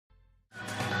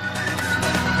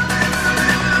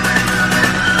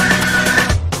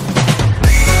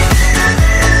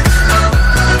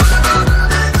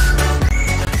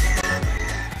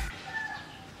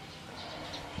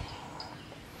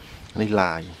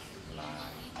lại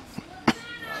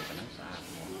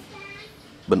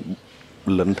bên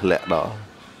lần lẹ đó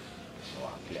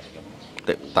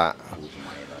tệ tạ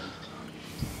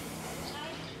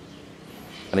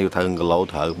anh yêu thân cái lỗ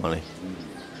thở mà này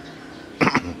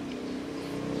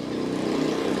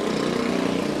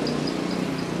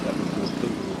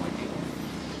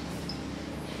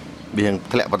biang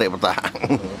telek patek petang.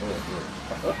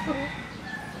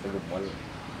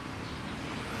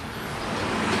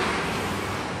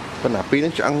 Kenapa ini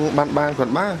chẳng ban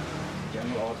còn ba?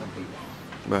 Chẳng lo thành tỷ.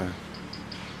 Vâng.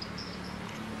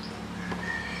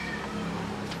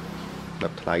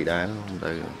 Đập lại đá không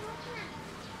đây.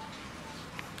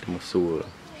 Một xua.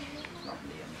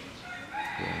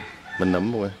 Mình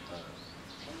nấm rồi.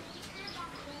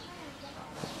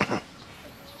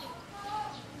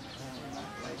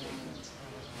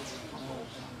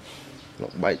 Lọc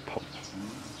bạch phọc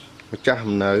nó chắc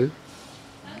hầm nới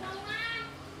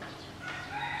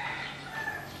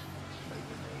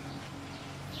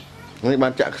ngay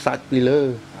ban chạc sạch đi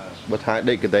lơ bật hai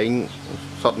đây cái đấy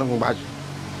sọt nó không bạch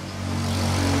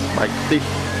bạch tí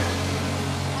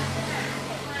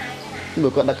vừa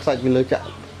có đặc sạch đi lơ chạc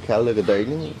khéo lơ cái đấy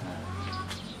nữa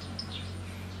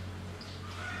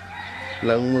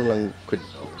lần quỵt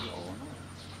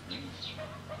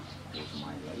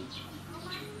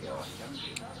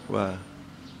và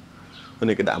cái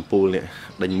này cái đạm pool này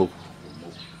đánh mục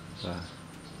và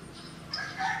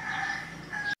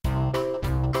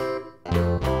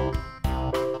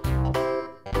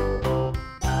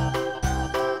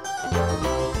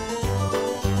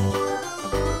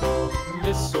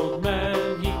This old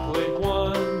man, he played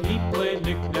one, he played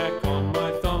knick-knack on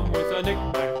my thumb with a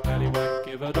knick-knack, paddywhack,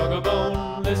 give a dog a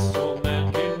bone. This old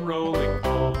man came rolling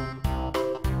home.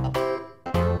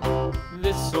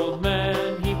 This old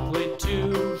man, he played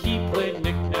two, he played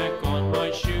knick-knack on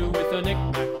my shoe with a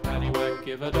knick-knack, paddywhack,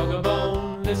 give a dog a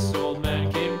bone. This old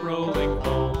man came rolling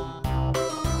home.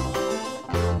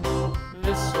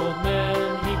 This old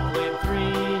man, he played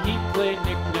three, he played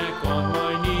knick-knack on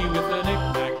my knee with a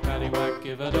knick-knack, paddywhack,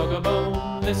 give a dog a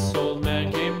bone. This old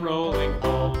man came rolling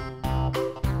home.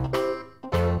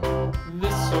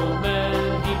 This old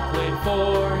man, he played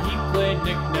four, he played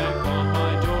knick-knack on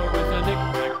my door with a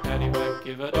knick-knack, paddywhack,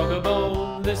 give a dog a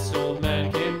bone. This old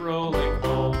man came rolling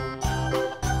home.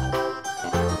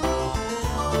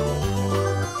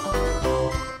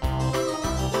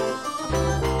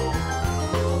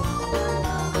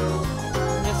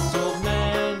 This old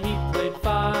man, he played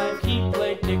five, he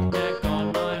played knick-knack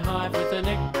on my hive with a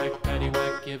knick-knack,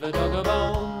 paddywhack, give a dog a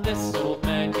bone. This old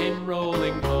man came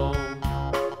rolling home.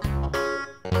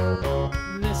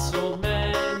 This old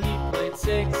man, he played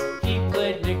six, he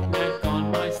played knick-knack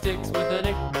on my sticks with a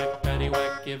knick-knack,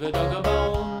 paddywhack, give a dog a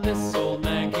bone. This old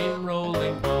man came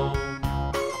rolling home.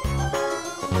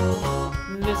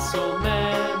 This old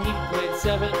man, he played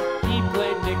seven, he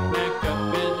played knick-knack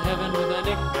up in heaven with a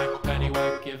knick-knack,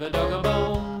 paddywhack, give a dog a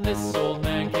bone. This old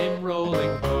man came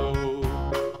rolling home.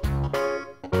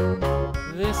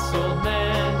 This old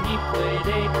man, he played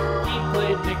eight, he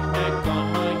played knick-knack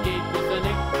on my gate with a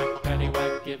knick-knack,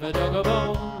 paddywhack, give a dog a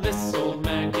bone. This old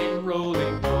man came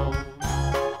rolling home.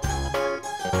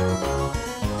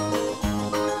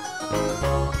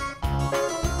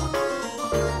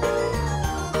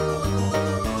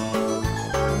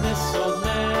 This old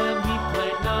man, he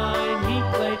played nine, he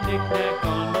played knick-knack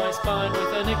on my spine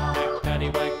with a knick-knack,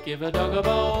 paddywhack, give a dog a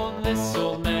bone. This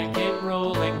old man came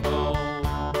rolling home.